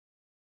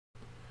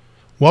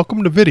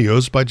Welcome to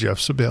Videos by Jeff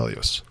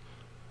Sibelius.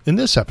 In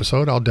this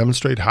episode, I'll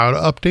demonstrate how to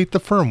update the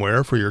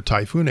firmware for your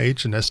Typhoon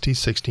H and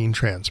ST-16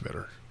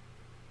 transmitter.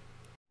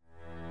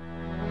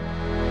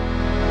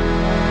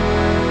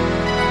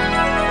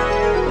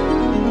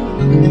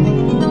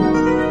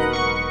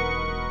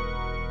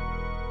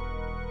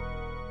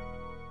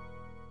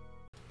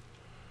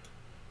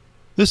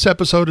 This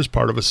episode is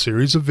part of a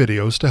series of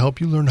videos to help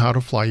you learn how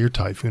to fly your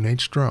Typhoon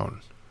H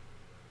drone.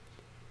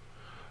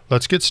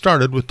 Let's get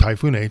started with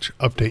Typhoon H.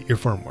 Update your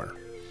firmware.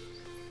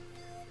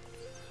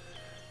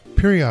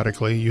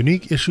 Periodically,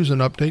 Yuneec issues an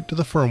update to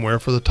the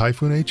firmware for the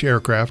Typhoon H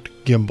aircraft,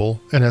 gimbal,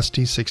 and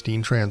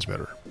ST-16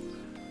 transmitter.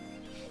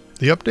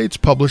 The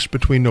updates published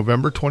between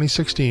November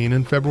 2016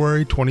 and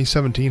February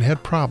 2017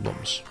 had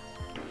problems.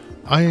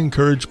 I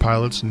encourage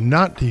pilots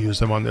not to use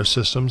them on their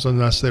systems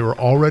unless they were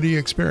already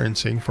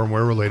experiencing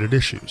firmware-related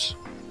issues.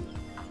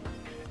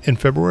 In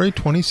February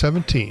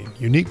 2017,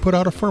 Yuneec put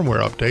out a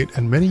firmware update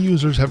and many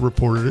users have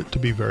reported it to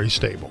be very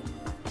stable.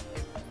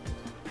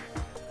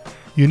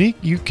 Yuneec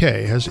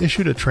UK has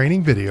issued a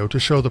training video to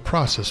show the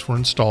process for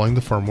installing the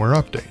firmware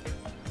update.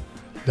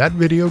 That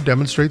video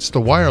demonstrates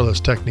the wireless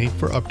technique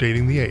for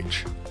updating the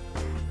H.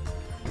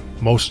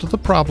 Most of the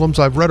problems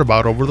I've read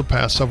about over the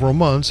past several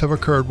months have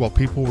occurred while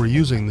people were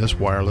using this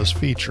wireless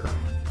feature.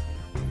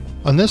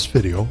 On this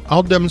video,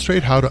 I'll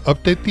demonstrate how to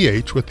update the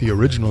H with the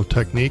original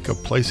technique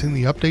of placing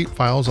the update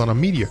files on a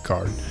media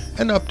card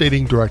and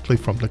updating directly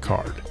from the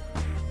card.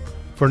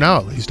 For now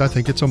at least, I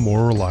think it's a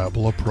more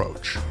reliable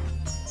approach.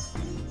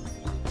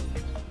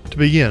 To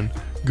begin,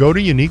 go to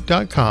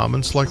Yuneec.com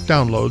and select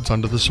Downloads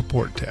under the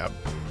Support tab.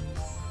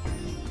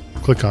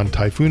 Click on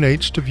Typhoon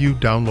H to view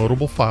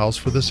downloadable files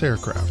for this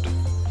aircraft.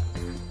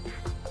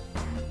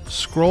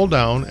 Scroll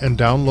down and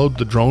download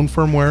the drone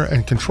firmware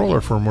and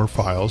controller firmware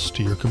files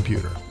to your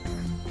computer.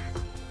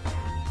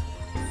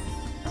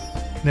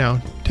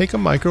 Now, take a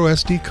micro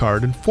SD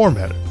card and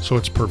format it so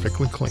it's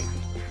perfectly clean.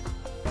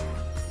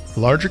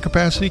 Larger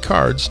capacity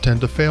cards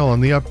tend to fail on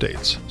the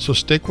updates, so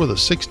stick with a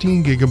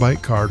 16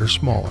 GB card or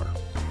smaller.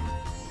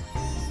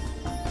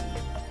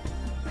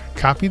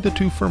 Copy the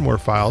two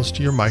firmware files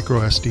to your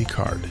micro SD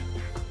card.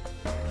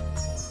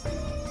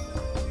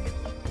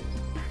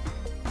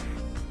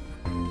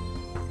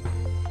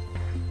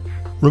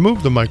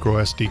 Remove the micro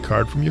SD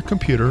card from your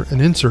computer and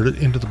insert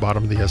it into the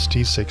bottom of the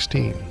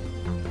ST-16.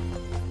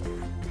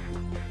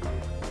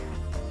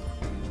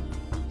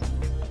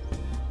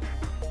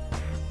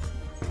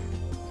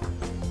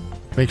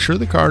 Make sure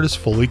the card is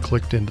fully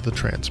clicked into the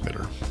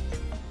transmitter.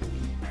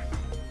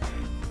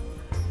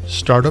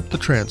 Start up the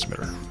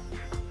transmitter.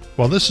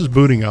 While this is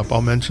booting up,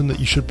 I'll mention that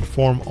you should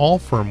perform all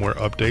firmware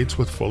updates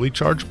with fully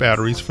charged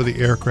batteries for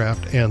the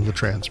aircraft and the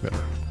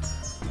transmitter.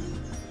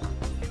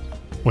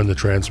 When the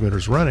transmitter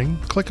is running,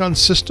 click on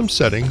System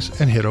Settings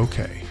and hit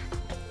OK.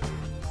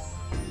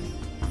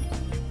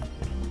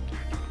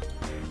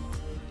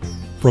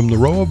 From the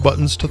row of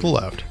buttons to the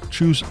left,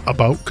 choose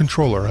About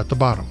Controller at the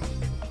bottom.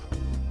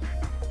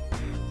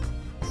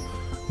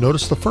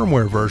 Notice the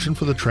firmware version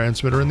for the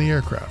transmitter and the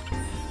aircraft.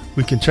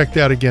 We can check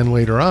that again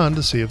later on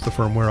to see if the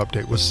firmware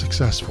update was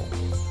successful.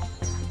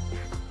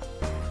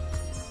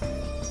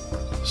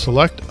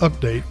 Select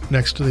Update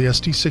next to the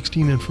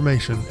ST-16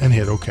 information and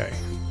hit OK.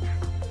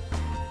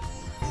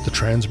 The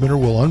transmitter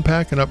will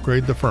unpack and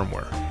upgrade the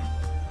firmware.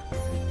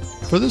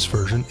 For this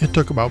version, it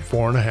took about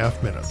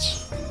 4.5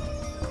 minutes.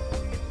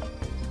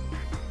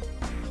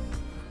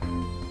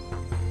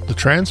 The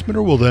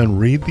transmitter will then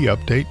read the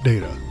update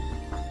data.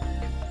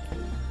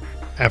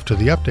 After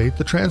the update,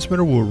 the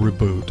transmitter will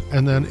reboot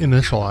and then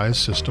initialize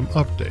System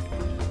Update.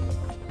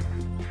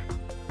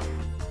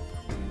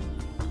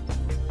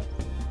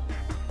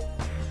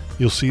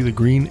 You'll see the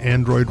green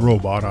Android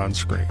robot on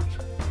screen.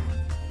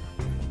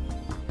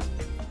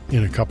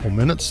 In a couple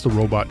minutes, the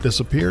robot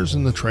disappears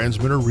and the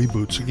transmitter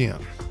reboots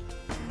again.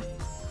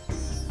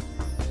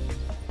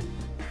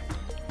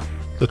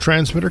 The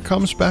transmitter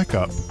comes back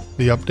up,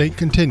 the update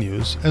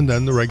continues, and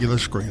then the regular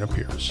screen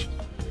appears.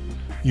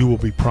 You will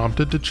be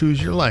prompted to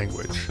choose your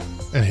language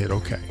and hit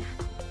OK.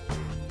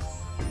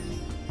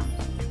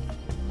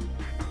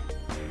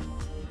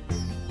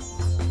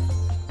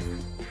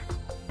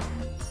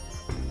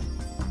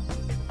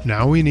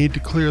 Now we need to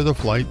clear the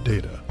flight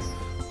data.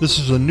 This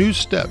is a new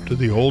step to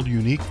the old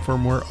Yuneec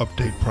firmware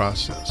update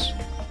process.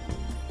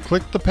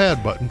 Click the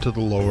Pad button to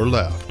the lower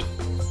left.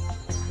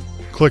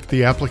 Click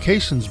the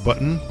Applications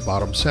button,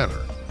 bottom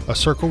center, a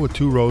circle with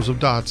 2 rows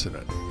of dots in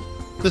it.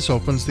 This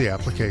opens the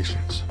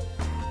applications.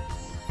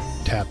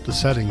 Tap the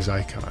Settings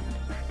icon.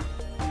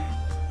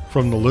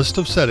 From the list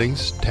of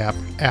settings, tap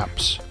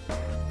Apps.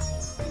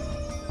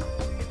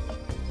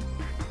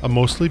 A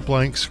mostly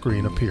blank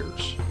screen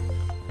appears.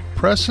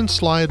 Press and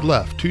slide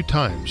left 2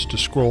 times to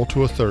scroll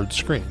to a third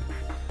screen.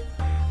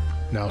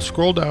 Now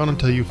scroll down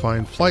until you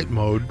find Flight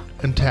Mode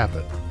and tap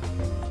it.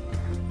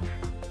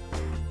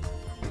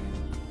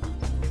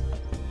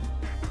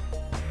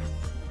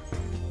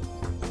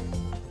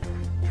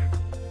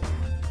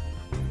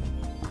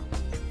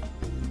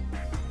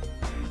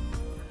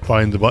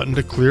 Find the button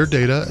to clear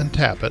data and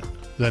tap it,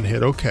 then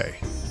hit OK.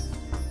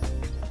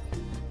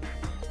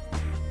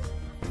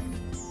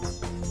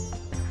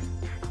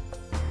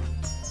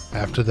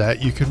 After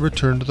that, you can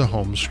return to the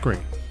home screen.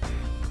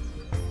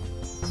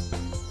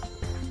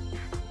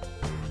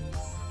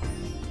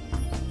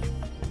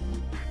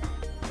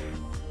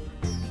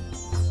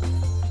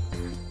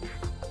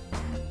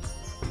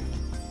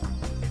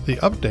 The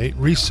update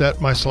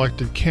reset my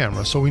selected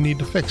camera, so we need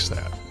to fix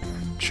that.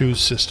 Choose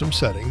System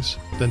Settings,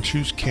 then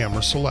choose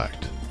Camera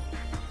Select.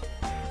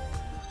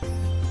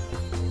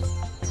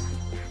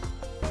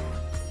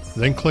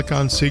 Then click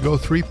on Seago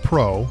 3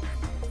 Pro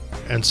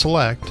and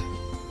select,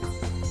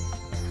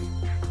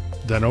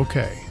 then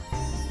OK.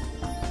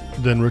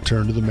 Then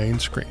return to the main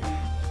screen.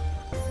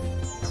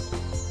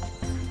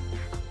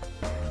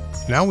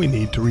 Now we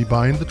need to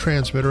rebind the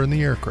transmitter in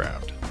the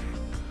aircraft.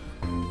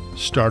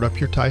 Start up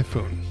your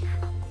Typhoon.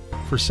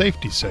 For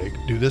safety's sake,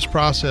 do this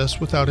process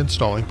without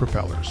installing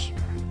propellers.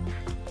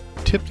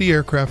 Tip the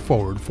aircraft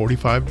forward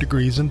 45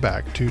 degrees and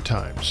back 2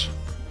 times.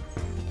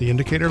 The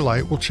indicator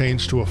light will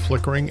change to a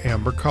flickering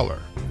amber color.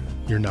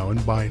 You're now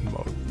in bind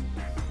mode.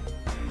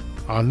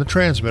 On the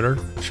transmitter,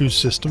 choose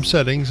System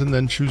Settings and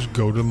then choose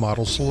Go to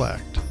Model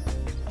Select.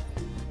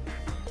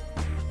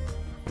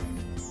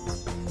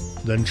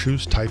 Then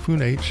choose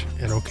Typhoon H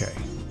and OK.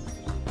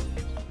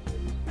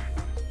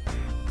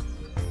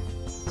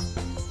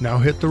 Now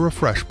hit the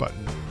refresh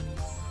button.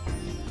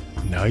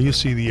 Now you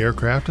see the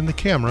aircraft and the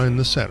camera in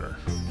the center.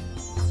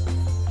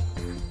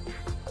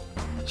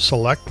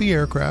 Select the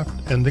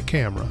aircraft and the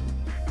camera,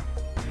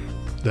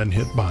 then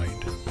hit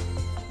bind.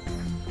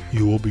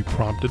 You will be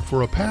prompted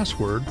for a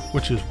password,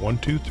 which is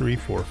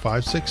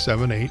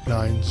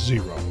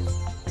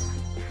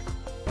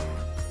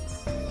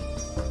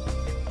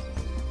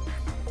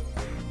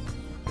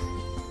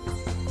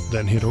 12345678990.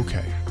 Then hit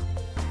OK.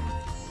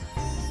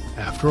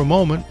 After a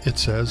moment, it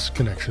says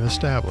connection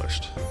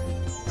established.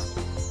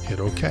 Hit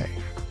OK.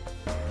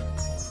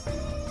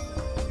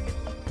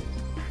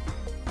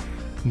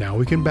 Now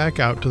we can back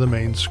out to the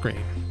main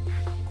screen.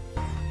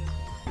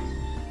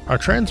 Our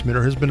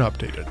transmitter has been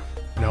updated.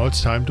 Now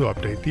it's time to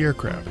update the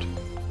aircraft.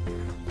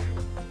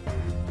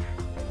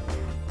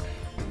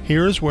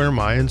 Here is where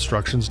my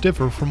instructions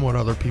differ from what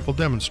other people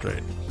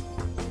demonstrate.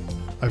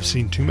 I've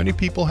seen too many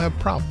people have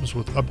problems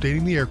with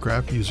updating the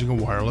aircraft using a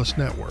wireless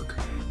network.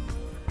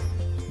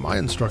 My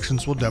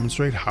instructions will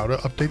demonstrate how to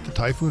update the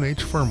Typhoon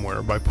H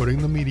firmware by putting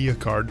the media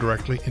card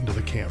directly into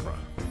the camera.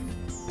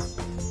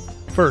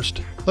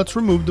 First, let's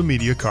remove the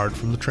media card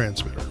from the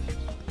transmitter.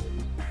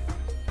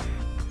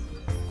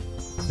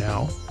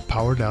 Now,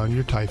 power down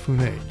your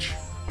Typhoon H.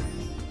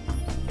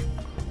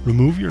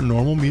 Remove your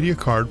normal media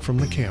card from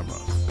the camera.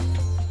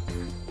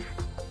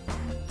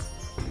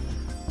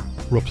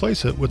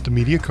 Replace it with the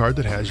media card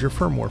that has your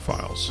firmware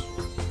files.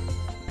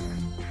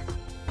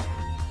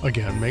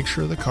 Again, make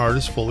sure the card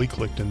is fully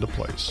clicked into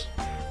place.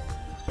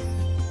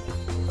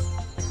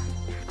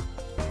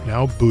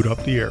 Now boot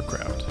up the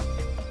aircraft.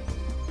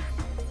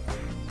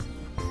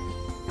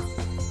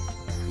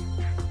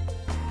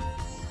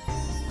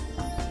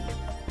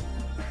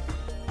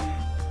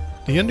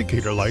 The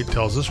indicator light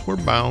tells us we're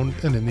bound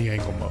and in the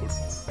angle mode.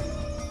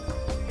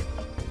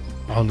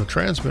 On the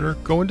transmitter,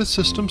 go into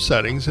System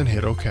Settings and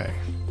hit OK.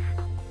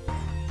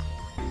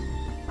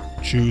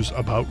 Choose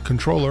About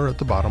Controller at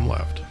the bottom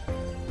left.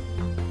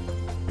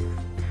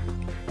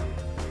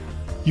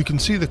 You can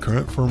see the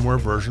current firmware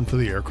version for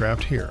the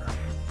aircraft here.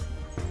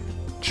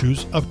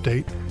 Choose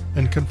Update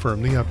and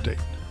confirm the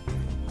update.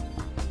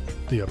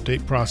 The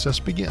update process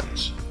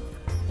begins.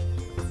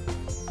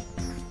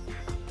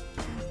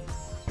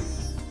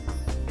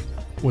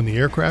 When the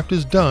aircraft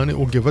is done, it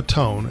will give a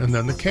tone and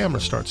then the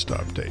camera starts to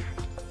update.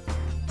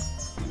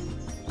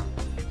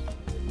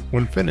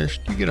 When finished,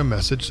 you get a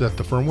message that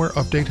the firmware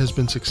update has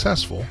been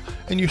successful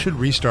and you should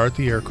restart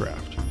the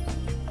aircraft.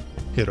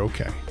 Hit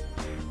OK.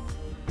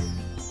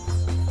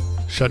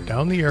 Shut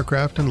down the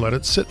aircraft and let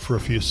it sit for a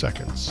few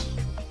seconds.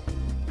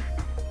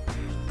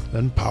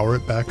 Then power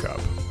it back up.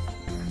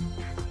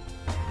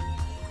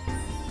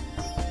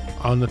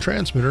 On the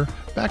transmitter,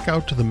 back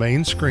out to the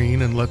main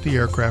screen and let the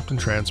aircraft and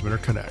transmitter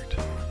connect.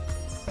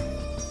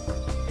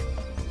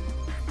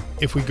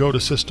 If we go to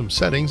System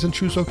Settings and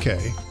choose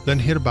OK, then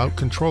hit About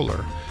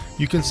Controller,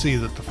 you can see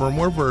that the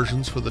firmware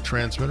versions for the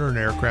transmitter and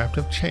aircraft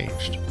have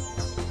changed.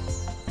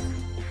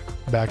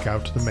 Back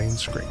out to the main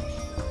screen.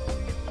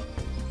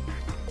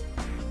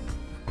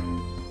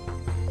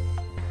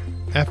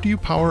 After you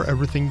power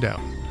everything down,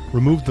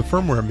 remove the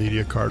firmware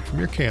media card from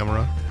your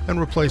camera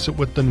and replace it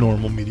with the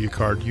normal media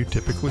card you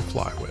typically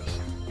fly with.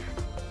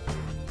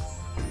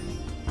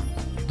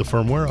 The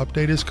firmware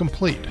update is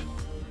complete.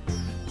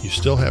 You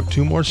still have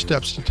 2 more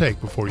steps to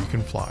take before you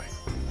can fly.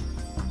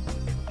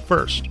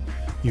 First,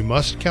 you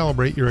must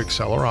calibrate your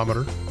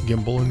accelerometer,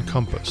 gimbal, and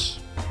compass.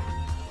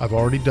 I've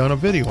already done a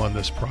video on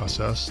this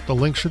process. The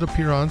link should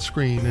appear on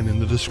screen and in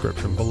the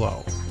description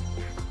below.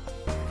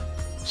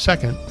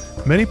 Second,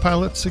 many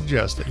pilots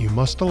suggest that you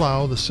must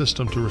allow the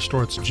system to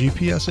restore its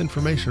GPS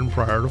information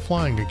prior to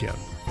flying again.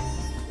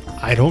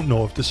 I don't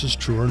know if this is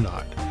true or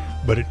not,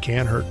 but it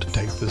can't hurt to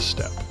take this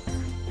step.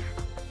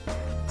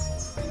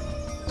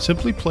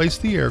 Simply place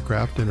the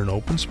aircraft in an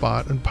open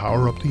spot and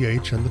power up the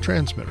H and the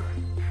transmitter.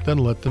 Then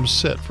let them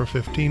sit for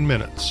 15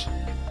 minutes.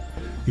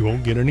 You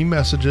won't get any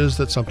messages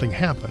that something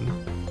happened.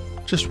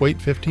 Just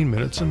wait 15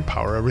 minutes and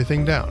power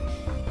everything down.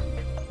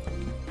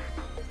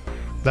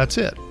 That's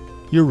it.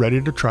 You're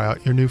ready to try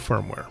out your new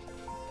firmware.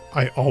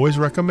 I always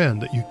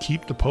recommend that you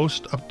keep the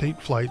post-update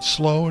flight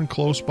slow and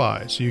close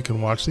by so you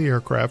can watch the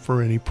aircraft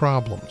for any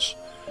problems.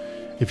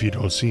 If you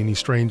don't see any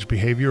strange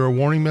behavior or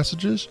warning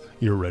messages,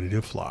 you're ready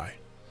to fly.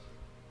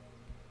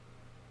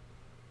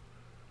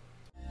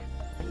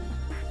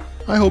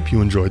 I hope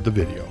you enjoyed the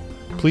video.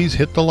 Please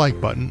hit the like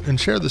button and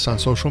share this on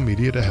social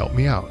media to help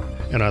me out.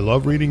 And I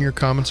love reading your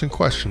comments and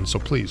questions, so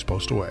please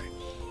post away.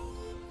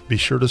 Be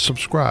sure to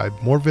subscribe.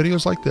 More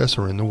videos like this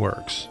are in the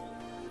works.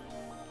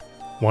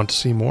 Want to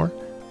see more?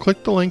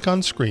 Click the link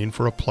on screen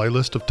for a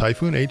playlist of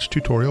Typhoon H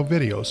tutorial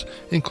videos,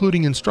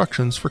 including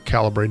instructions for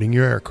calibrating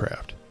your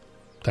aircraft.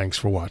 Thanks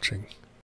for watching.